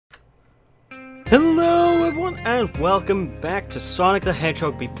Hello everyone and welcome back to Sonic the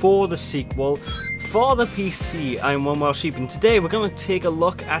Hedgehog before the sequel for the PC. I'm OneWellSheep and today we're going to take a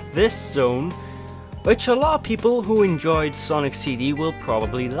look at this zone, which a lot of people who enjoyed Sonic CD will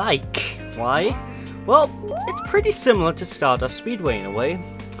probably like. Why? Well, it's pretty similar to Stardust Speedway in a way.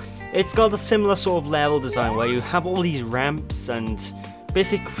 It's got a similar sort of level design where you have all these ramps and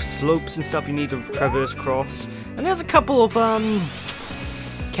basic slopes and stuff you need to traverse across. And there's a couple of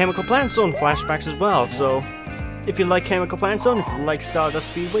Chemical Plant Zone flashbacks as well, so if you like Chemical Plant Zone, if you like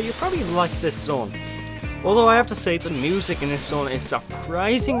Stardust Speedway, you probably like this zone. Although I have to say the music in this zone is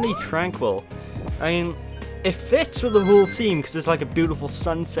surprisingly tranquil. I mean, it fits with the whole theme because there's like a beautiful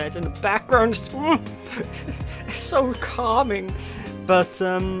sunset in the background. It's so calming. But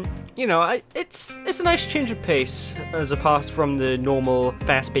you know, it's a nice change of pace as apart from the normal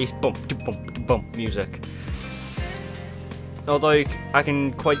fast-paced bump music. Although I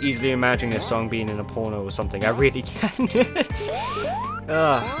can quite easily imagine this song being in a porno or something, I really can.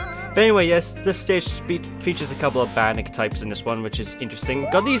 But anyway, yes, this stage features a couple of Bannock types in this one, which is interesting.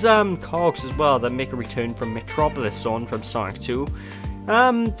 Got these cogs as well that make a return from Metropolis Zone from Sonic 2.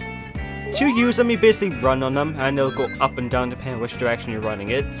 To use them, you basically run on them, and they'll go up and down depending on which direction you're running.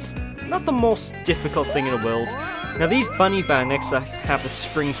 It's not the most difficult thing in the world. Now these bunny Bannocks that have the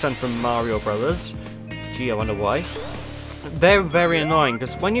spring sun from Mario Brothers, gee, I wonder why. They're very annoying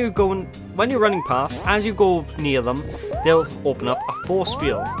because when you're running past, as you go near them, they'll open up a force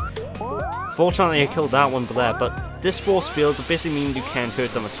field. Fortunately, I killed that one there, but this force field basically means you can't hurt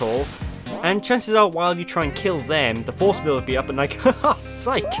them at all. And chances are, while you try and kill them, the force field will be up and like, haha,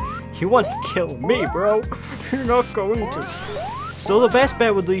 psych! You want to kill me, bro? You're not going to. So the best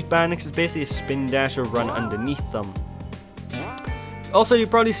bet with these Bannocks is basically a spin dash or run underneath them. Also,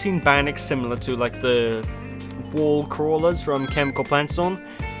 you've probably seen Bannocks similar to like the wall crawlers from Chemical Plant Zone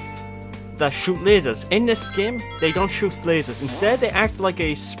that shoot lasers. In this game, they don't shoot lasers. Instead, they act like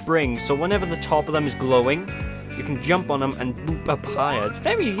a spring, so whenever the top of them is glowing, you can jump on them and boop up higher. It's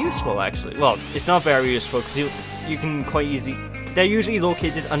very useful, actually. Well, it's not very useful, because you can quite easily... They're usually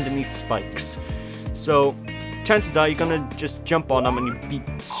located underneath spikes. So, chances are you're gonna just jump on them and you'll be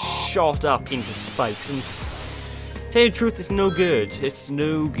shot up into spikes. And to tell you the truth, it's no good. It's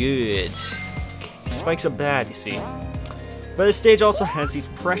no good. Spikes are bad, you see. But the stage also has these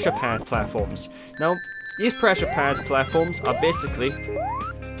pressure pad platforms. Now, these pressure pad platforms are basically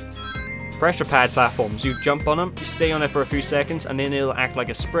pressure pad platforms. You jump on them, you stay on it for a few seconds, and then it'll act like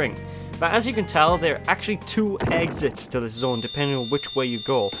a spring. But as you can tell, there are actually two exits to this zone, depending on which way you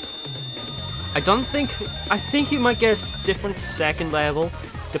go. I think you might get a different second level,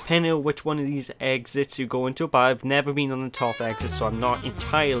 depending on which one of these exits you go into, but I've never been on the top exit, so I'm not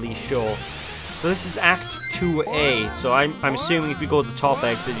entirely sure. So this is Act 2A, so I'm assuming if you go to the top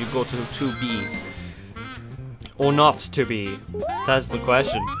exit, you go to 2B. Or not to B. That's the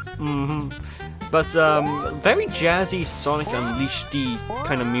question. But, very jazzy Sonic Unleashed-y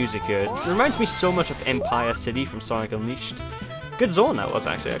kind of music here. It reminds me so much of Empire City from Sonic Unleashed. Good zone that was,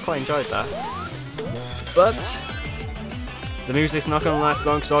 actually. I quite enjoyed that. But the music's not going to last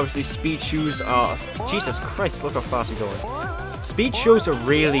long, because obviously speed shoes are... Jesus Christ, look how fast you're going. Speed shoes are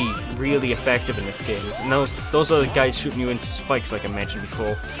really, really effective in this game. And those are the guys shooting you into spikes like I mentioned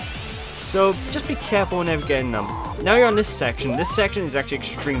before. So just be careful whenever getting them. Now you're on this section. This section is actually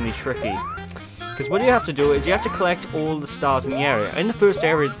extremely tricky. Because what you have to do is you have to collect all the stars in the area. In the first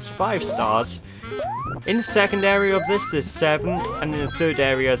area there's 5 stars. In the second area of this there's 7. And in the third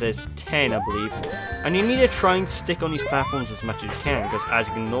area there's 10, I believe. And you need to try and stick on these platforms as much as you can. Because as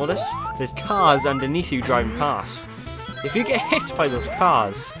you can notice, there's cars underneath you driving past. If you get hit by those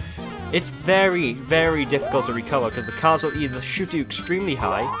cars, it's very, very difficult to recover because the cars will either shoot you extremely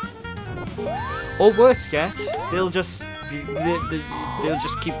high, or worse yet, they'll just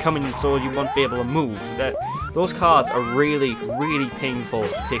keep coming so you won't be able to move. Those cars are really, really painful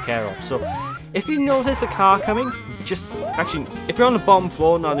to take care of. So if you notice a car coming, if you're on the bottom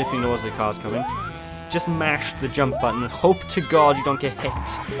floor, not if you notice the car's coming, just mash the jump button and hope to God you don't get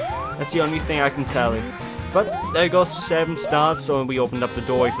hit. That's the only thing I can tell you. But there you go, 7 stars, so we opened up the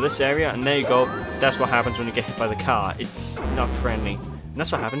doorway for this area, and there you go, that's what happens when you get hit by the car. It's not friendly. And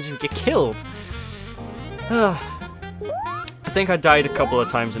that's what happens if you get killed. I think I died a couple of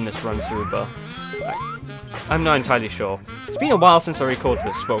times in this run through, but I'm not entirely sure. It's been a while since I recorded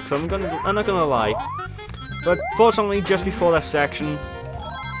this, folks, I'm not gonna lie. But fortunately, just before that section,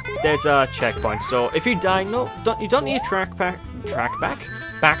 there's a checkpoint, so if you die, you don't need to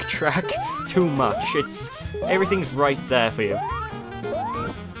backtrack too much. Everything's right there for you.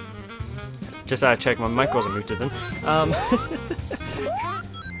 Just had to check my mic wasn't muted then.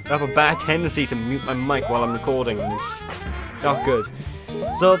 I have a bad tendency to mute my mic while I'm recording, and it's not good.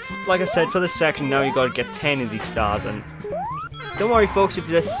 So, like I said, for this section now you gotta get 10 of these stars, and don't worry folks if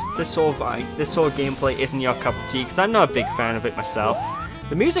this sort of gameplay isn't your cup of tea, because I'm not a big fan of it myself.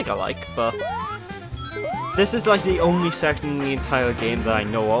 The music I like, but this is like the only section in the entire game that I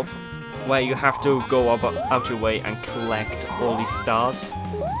know of where you have to go out your way and collect all these stars.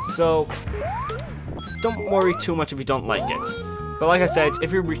 So, don't worry too much if you don't like it. But like I said,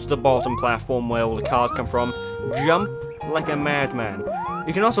 if you reach the bottom platform where all the cars come from, jump like a madman.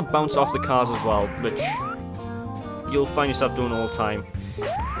 You can also bounce off the cars as well, which you'll find yourself doing all the time.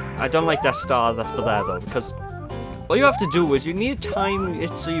 I don't like that star that's there though, because all you have to do is you need to time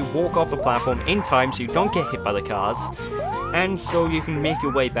it so you walk off the platform in time so you don't get hit by the cars, and so you can make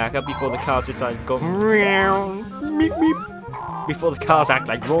your way back up before the cars decide to go meep, meep, before the cars act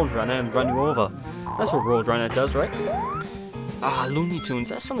like Roadrunner and run you over. That's what Roadrunner does, right? Ah, Looney Tunes.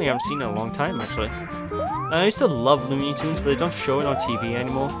 That's something I haven't seen in a long time, actually. I used to love Looney Tunes, but they don't show it on TV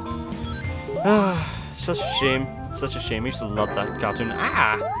anymore. Ah, such a shame. Such a shame. I used to love that cartoon.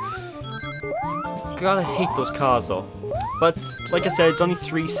 Ah! Gotta hate those cars, though. But, like I said, it's only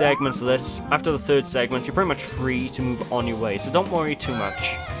 3 segments of this. After the 3rd segment, you're pretty much free to move on your way, so don't worry too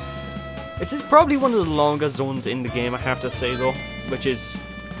much. This is probably one of the longer zones in the game, I have to say, though, which is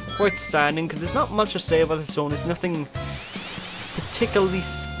quite saddening, because there's not much to say about this zone. There's nothing particularly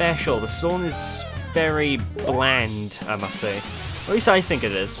special. The zone is very bland, I must say. At least I think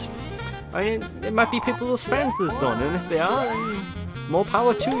it is. I mean, it might be people who's fans of the zone, and if they are, then more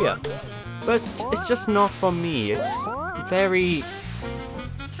power to you. But it's just not for me. It's very...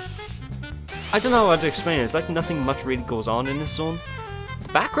 I don't know how to explain it. It's like nothing much really goes on in this zone.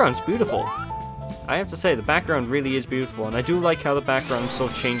 The background's beautiful. I have to say, the background really is beautiful, and I do like how the background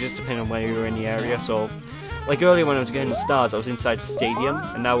sort of changes depending on where you're in the area. So, like earlier when I was getting the stars, I was inside the stadium,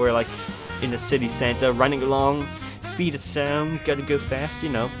 and now we're like in the city centre, running along, speed of sound, gotta go fast, you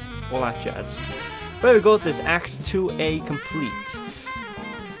know, all that jazz. There we go, there's Act 2A complete.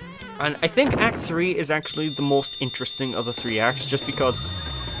 And I think Act 3 is actually the most interesting of the 3 acts, just because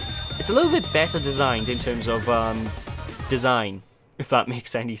it's a little bit better designed in terms of design, if that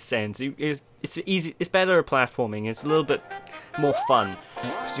makes any sense. It's better platforming. It's a little bit more fun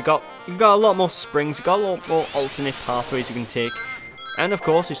because you got a lot more springs, you got a lot more alternate pathways you can take, and of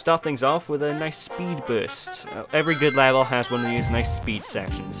course you start things off with a nice speed burst. Every good level has one of these nice speed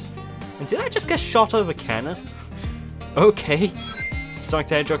sections. And did I just get shot out of a cannon? Okay, Sonic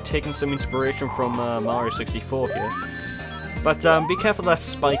the Hedgehog taking some inspiration from Mario 64 here. But be careful of that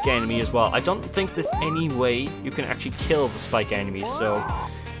spike enemy as well. I don't think there's any way you can actually kill the spike enemies, so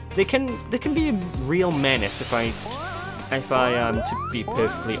they can be a real menace if I am to be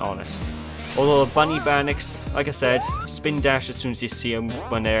perfectly honest. Although Bunny Bannock's, like I said, spin dash as soon as you see them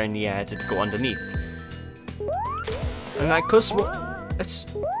when they're in the air to go underneath. And like, cause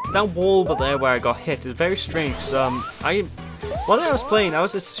that wall over there where I got hit is very strange. While I was playing, I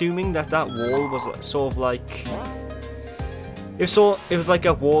was assuming that wall was sort of like. It was like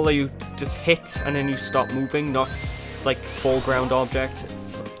a wall that you just hit and then you stop moving, not like foreground object.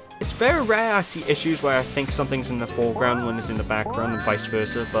 It's very rare I see issues where I think something's in the foreground when it's in the background and vice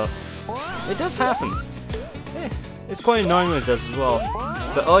versa, but it does happen. It's quite annoying when it does as well.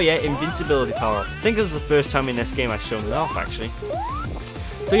 But oh yeah, invincibility power. I think this is the first time in this game I've shown it off actually.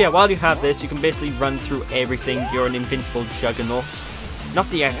 So yeah, while you have this, you can basically run through everything. You're an invincible juggernaut. Not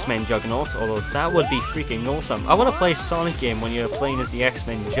the X-Men Juggernaut, although that would be freaking awesome. I want to play a Sonic game when you're playing as the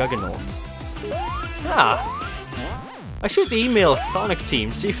X-Men Juggernaut. Ah! I should email Sonic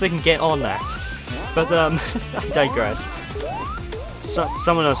Team, see if they can get on that. But, I digress.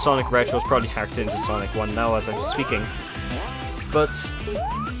 Someone on Sonic Retro's probably hacked into Sonic 1 now as I'm speaking. But,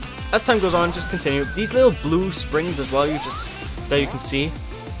 as time goes on, just continue. These little blue springs as well, that you can see.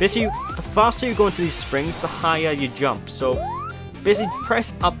 Basically, the faster you go into these springs, the higher you jump. So, basically,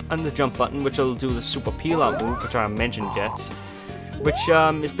 press up on the jump button, which will do the super peel out move, which I haven't mentioned yet. Which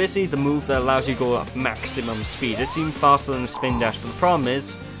is basically the move that allows you to go at maximum speed. It's even faster than the spin dash, but the problem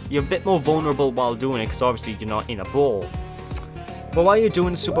is, you're a bit more vulnerable while doing it, because obviously you're not in a ball. But while you're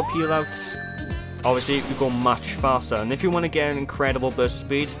doing the super peel out, obviously you go much faster, and if you want to get an incredible burst of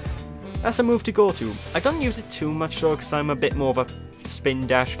speed, that's a move to go to. I don't use it too much though, because I'm a bit more of a spin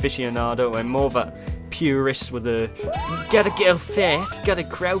dash aficionado, and more of a purist with a gotta go fast, gotta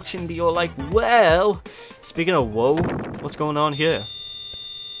crouch and be all like, well. Speaking of whoa, what's going on here?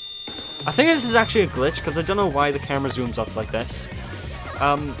 I think this is actually a glitch because I don't know why the camera zooms up like this.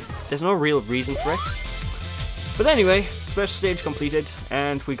 There's no real reason for it. But anyway, special stage completed,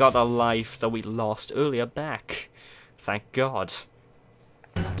 and we got our life that we lost earlier back. Thank God.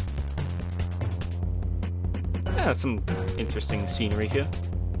 some interesting scenery here.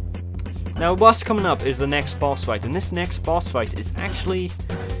 Now what's coming up is the next boss fight, and this next boss fight is actually...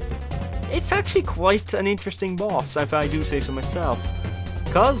 it's actually quite an interesting boss, if I do say so myself.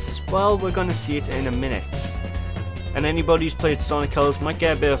 Because, well, we're gonna see it in a minute. And anybody who's played Sonic Colors might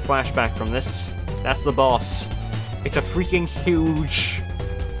get a bit of flashback from this. That's the boss. It's a freaking huge...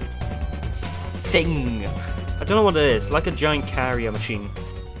 thing. I don't know what it is, like a giant carrier machine.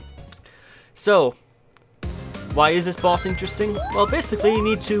 So, why is this boss interesting? Well, basically you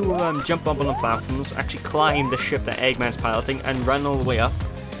need to jump up on the platforms, actually climb the ship that Eggman's piloting, and run all the way up,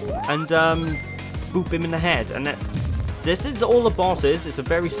 and boop him in the head. And this is all the boss is. It's a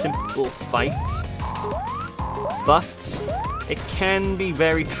very simple fight, but it can be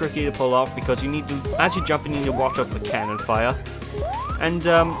very tricky to pull off because you need to, as you jump in, you need to watch out for cannon fire. And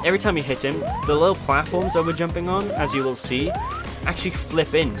every time you hit him, the little platforms that we're jumping on, as you will see, actually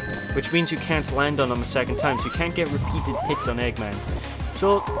flip in, which means you can't land on them a second time, so you can't get repeated hits on Eggman.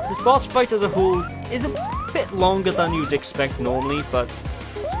 So this boss fight as a whole is a bit longer than you'd expect normally, but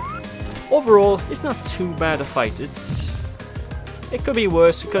overall, it's not too bad a fight. It could be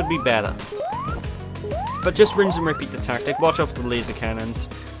worse, it could be better. But just rinse and repeat the tactic. Watch out for the laser cannons.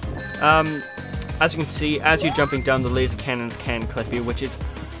 As you can see, as you're jumping down, the laser cannons can clip you, which is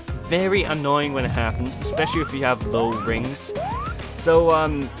very annoying when it happens, especially if you have low rings. So,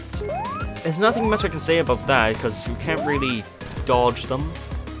 there's nothing much I can say about that, because you can't really dodge them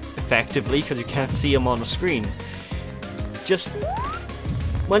effectively, because you can't see them on the screen. Just,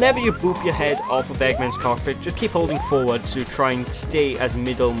 whenever you boop your head off of Eggman's cockpit, just keep holding forward to try and stay as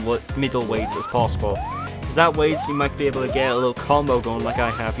middle ways as possible. Because that way you might be able to get a little combo going like I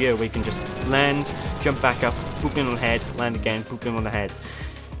have here, where you can just land, jump back up, boop him on the head, land again, boop him on the head.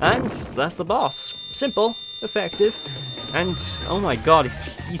 And that's the boss. Simple, effective, and oh my god,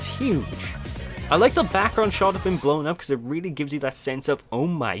 he's huge. I like the background shot of him blown up because it really gives you that sense of, oh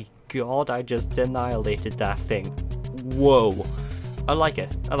my god, I just annihilated that thing. Whoa. I like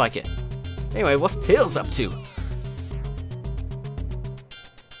it. I like it. Anyway, what's Tails up to?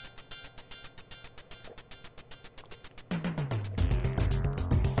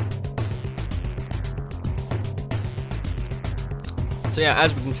 So yeah,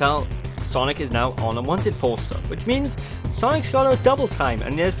 as we can tell, Sonic is now on a wanted poster, which means Sonic's got a double time,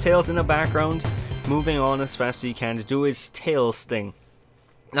 and there's Tails in the background, moving on as fast as he can to do his Tails thing.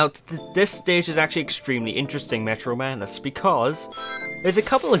 Now, this stage is actually extremely interesting, Metro Madness, because there's a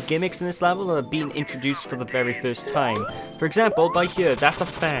couple of gimmicks in this level that are being introduced for the very first time. For example, by here, that's a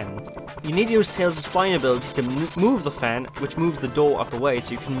fan. You need to use Tails' flying ability to move the fan, which moves the door out the way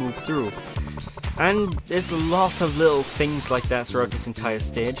so you can move through. And there's a lot of little things like that throughout this entire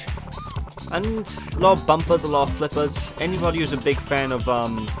stage. And a lot of bumpers, a lot of flippers. Anybody who's a big fan of,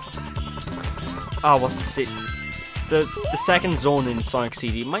 what's it? The second zone in Sonic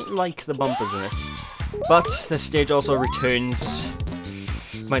CD might like the bumpers in this. But this stage also returns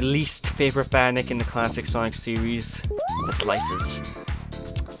my least favorite Badnik in the classic Sonic series, the slices.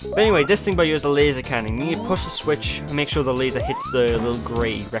 But anyway, this thing by you is a laser cannon. You need to push the switch and make sure the laser hits the little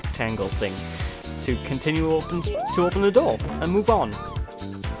grey rectangle thing to continue to open the door and move on.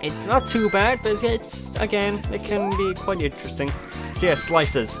 It's not too bad, but it's, again, it can be quite interesting. So yeah,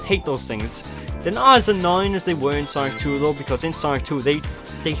 slices. Hate those things. They're not as annoying as they were in Sonic 2 though, because in Sonic 2 they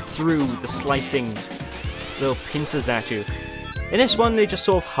threw the slicing little pincers at you. In this one they just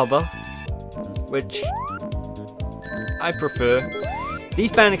sort of hover, which I prefer.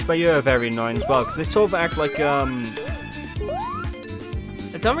 These Badniks by you are very annoying as well, because they sort of act like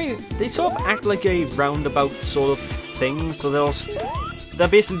they sort of act like a roundabout sort of thing, so they'll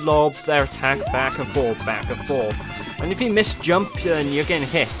basically lob their attack back and forth. And if you miss jump and you're getting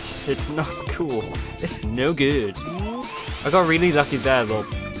hit, it's not cool. It's no good. I got really lucky there though.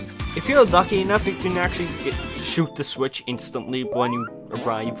 If you're lucky enough, you can actually shoot the switch instantly when you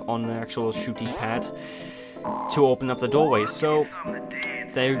arrive on the actual shooty pad to open up the doorway. So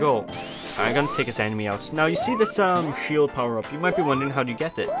there you go. I'm gonna take this enemy out. Now you see this shield power up. You might be wondering how do you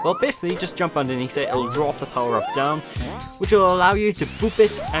get it. Well, basically just jump underneath it. It'll drop the power up down, which will allow you to boop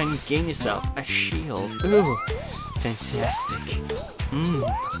it and gain yourself a shield. Ooh, fantastic.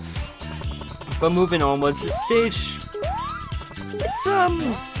 But moving onwards, this stage,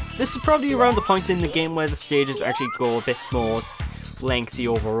 this is probably around the point in the game where the stages actually go a bit more lengthy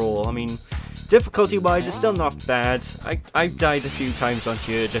overall. I mean, difficulty-wise, it's still not bad. I've died a few times on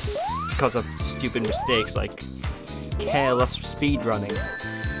here just because of stupid mistakes like careless speedrunning.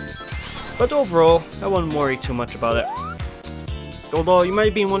 But overall, I wouldn't worry too much about it. Although you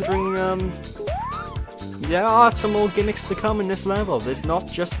might be wondering, there are some more gimmicks to come in this level. There's not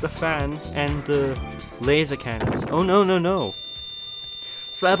just the fan and the laser cannons. Oh no, no, no.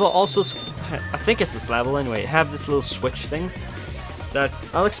 This level also, I think it's this level anyway, have this little switch thing that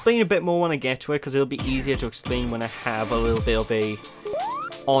I'll explain a bit more when I get to it, because it'll be easier to explain when I have a little bit of a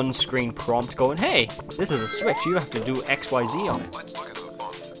on-screen prompt going, hey, this is a switch, you have to do XYZ on it.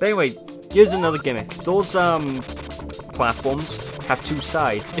 But anyway, here's another gimmick. Those platforms have two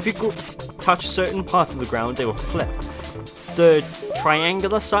sides. If you go touch certain parts of the ground, they will flip. The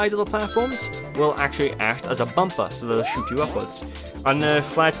triangular side of the platforms will actually act as a bumper, so they'll shoot you upwards. And the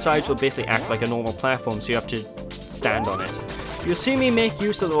flat sides will basically act like a normal platform, so you have to stand on it. You'll see me make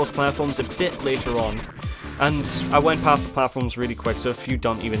use of those platforms a bit later on. And I went past the platforms really quick, so if you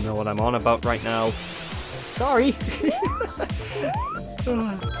don't even know what I'm on about right now, sorry.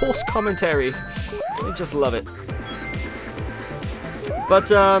 Post commentary. I just love it. But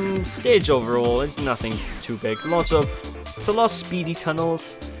stage overall is nothing too big. It's a lot of speedy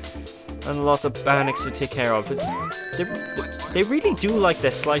tunnels and lots of BaaaaAAAHhhh to take care of. They really do like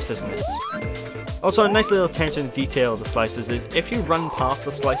their slices in this. Also, a nice little attention to detail of the slices is if you run past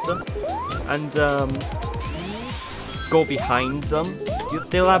the slicer and go behind them,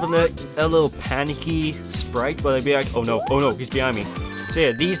 they'll have a little panicky sprite where they'll be like, oh no, he's behind me. So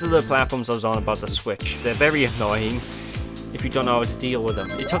yeah, these are the platforms I was on about the switch. They're very annoying if you don't know how to deal with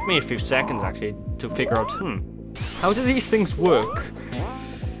them. It took me a few seconds actually to figure out, how do these things work?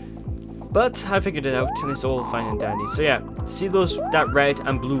 But I figured it out and it's all fine and dandy. So yeah, see that red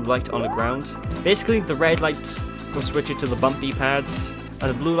and blue light on the ground? Basically the red light will switch it to the bumpy pads, and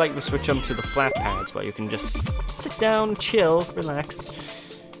the blue light will switch them to the flat pads where you can just sit down, chill, relax,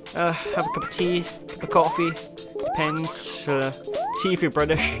 have a cup of tea, cup of coffee, depends, tea if you're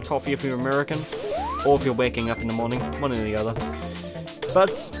British, coffee if you're American, or if you're waking up in the morning, one or the other.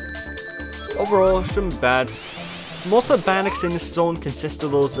 But overall, shouldn't be bad. Most of the BaaaaAAAHhhh in this zone consist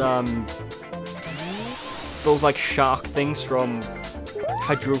of those like shark things from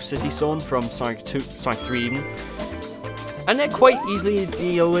Hedgehog City Zone from Sonic 3 even. And they're quite easy to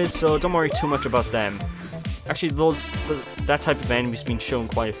deal with, so don't worry too much about them. Actually, that type of enemy's been shown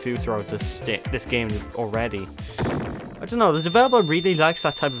quite a few throughout this game already. I don't know, the developer really likes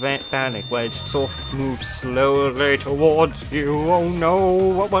that type of BaaaaAAAHhhh where it just sort of moves slowly towards you. Oh no,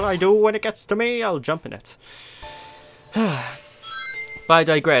 what will I do when it gets to me? I'll jump in it. But I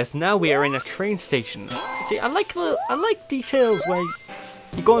digress. Now we are in a train station. See, I like details where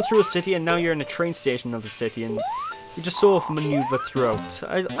you're going through a city and now you're in a train station of the city and you just sort of maneuver throughout.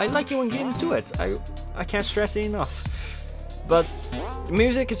 I like it when games do it. I can't stress it enough. But the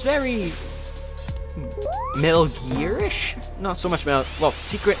music is very Metal Gear-ish? Not so much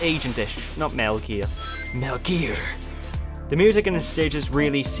Secret Agent-ish. Not Metal Gear. Metal Gear. The music in this stage is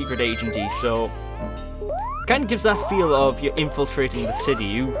really Secret Agent-y, so kind of gives that feel of you're infiltrating the city.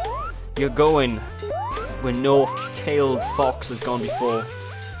 You're going where no tailed fox has gone before.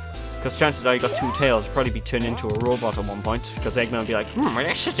 Because chances are you got two tails, you'll probably be turned into a robot at one point. Because Eggman will be like,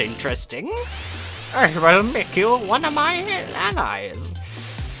 this is interesting. I will make you one of my allies.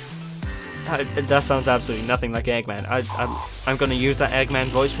 That sounds absolutely nothing like Eggman. I'm going to use that Eggman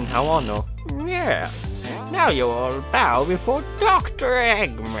voice from now on, though. Yes. Now you all bow before Dr.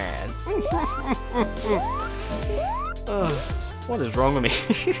 Eggman. What is wrong with me?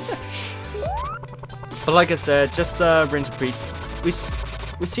 But like I said, just rinse and repeat.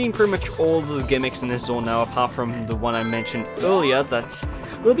 We've seen pretty much all of the gimmicks in this zone now, apart from the one I mentioned earlier that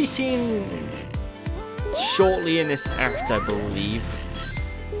we'll be seeing shortly in this act, I believe.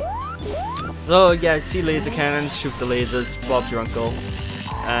 So yeah, see laser cannons, shoot the lasers, Bob's your uncle.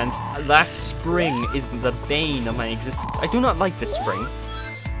 And that spring is the bane of my existence. I do not like this spring.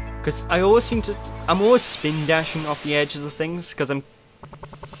 Because I'm always spin dashing off the edges of things, because I'm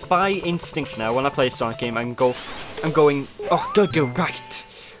by instinct now, when I play a Sonic game, I'm going, oh, go right.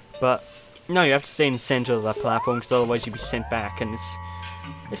 But no, you have to stay in the center of that platform, because otherwise you'll be sent back, and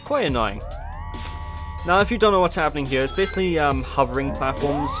it's quite annoying. Now, if you don't know what's happening here, it's basically hovering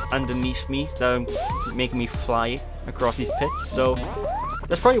platforms underneath me that are making me fly across these pits. So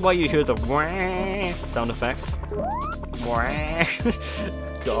that's probably why you hear the wah sound effect. Wah.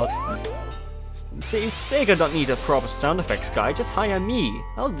 God. See, Sega don't need a proper sound effects guy, just hire me.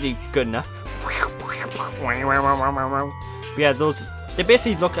 That'll be good enough. But yeah, they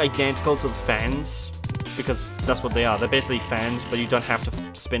basically look identical to the fans, because that's what they are. They're basically fans, but you don't have to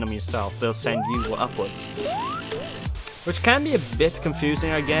spin them yourself. They'll send you upwards. Which can be a bit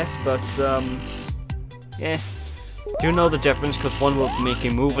confusing, I guess, but yeah. You know the difference, because one will make you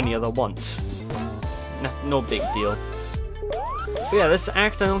move and the other won't. No big deal. But yeah, this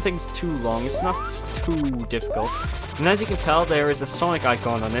act I don't think is too long. It's not too difficult. And as you can tell, there is a Sonic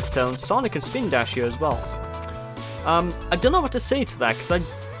icon on this, so Sonic can spin dash here as well. I don't know what to say to that, because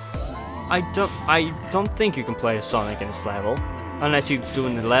I don't think you can play as Sonic in this level, unless you're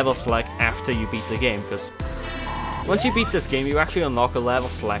doing the level select after you beat the game, because once you beat this game, you actually unlock a level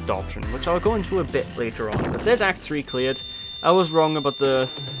select option, which I'll go into a bit later on. But there's Act 3 cleared. I was wrong about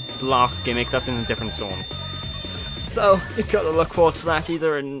the last gimmick, that's in a different zone. So, you've got to look forward to that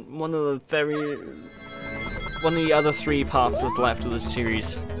either in one of the other 3 parts that's left of this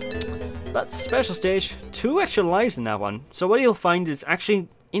series. But special stage, 2 extra lives in that one. So what you'll find is actually,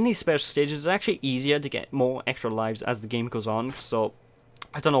 in these special stages, it's actually easier to get more extra lives as the game goes on. So,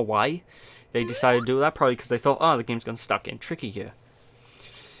 I don't know why they decided to do that. Probably because they thought, oh, the game's going to start getting tricky here.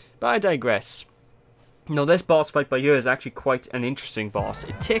 But I digress. No, this boss fight by here is actually quite an interesting boss.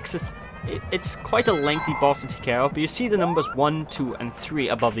 It's quite a lengthy boss to take care of, but you see the numbers 1, 2, and 3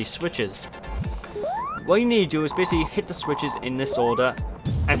 above these switches. What you need to do is basically hit the switches in this order,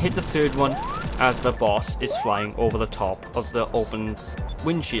 and hit the 3rd one as the boss is flying over the top of the open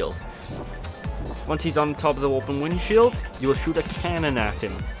windshield. Once he's on top of the open windshield, you will shoot a cannon at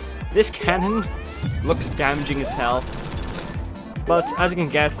him. This cannon looks damaging as hell, but as you can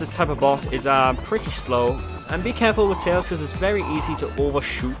guess, this type of boss is pretty slow. And be careful with Tails, because it's very easy to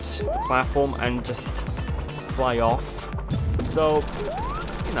overshoot the platform and just fly off. So,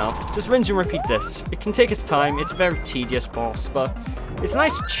 you know, just rinse and repeat this. It can take its time, it's a very tedious boss, but it's a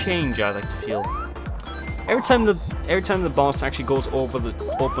nice change, I like to feel. Every time the boss actually goes over the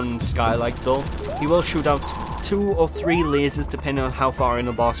open skylight though, he will shoot out 2 or 3 lasers depending on how far in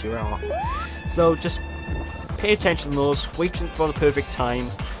the boss you are. So just pay attention to those, wait for the perfect time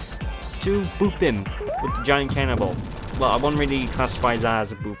to boop him with the giant cannonball. Well, I won't really classify that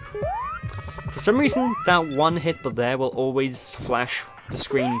as a boop. For some reason, that one hit but there will always flash the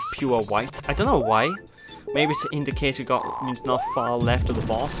screen pure white. I don't know why. Maybe it's to indicate you got not far left of the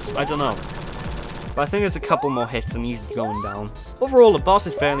boss. I don't know. But I think there's a couple more hits and he's going down. Overall, the boss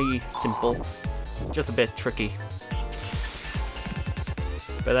is fairly simple. Just a bit tricky.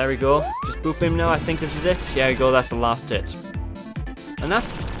 But there we go. Just boop him now. I think this is it. There we go. That's the last hit. And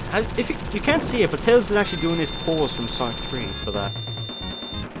that's... if you can't see it, but Tails is actually doing his pause from Sonic 3 for that.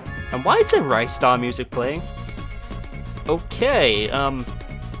 And why is there Rice Star music playing? Okay, I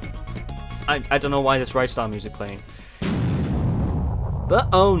don't know why there's Rice Star music playing. But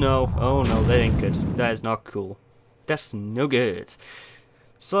oh no, that ain't good. That is not cool. That's no good.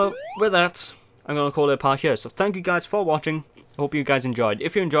 So, with that, I'm gonna call it a part here. So thank you guys for watching. I hope you guys enjoyed.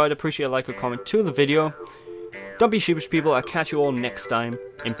 If you enjoyed, appreciate a like or comment to the video. Don't be sheepish, people. I'll catch you all next time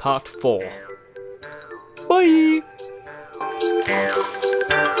in part 4. Bye!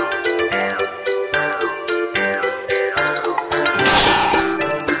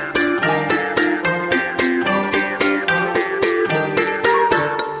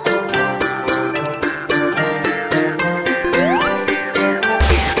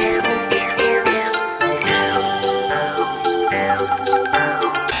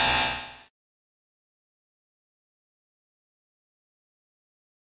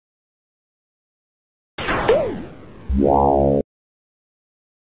 Wow.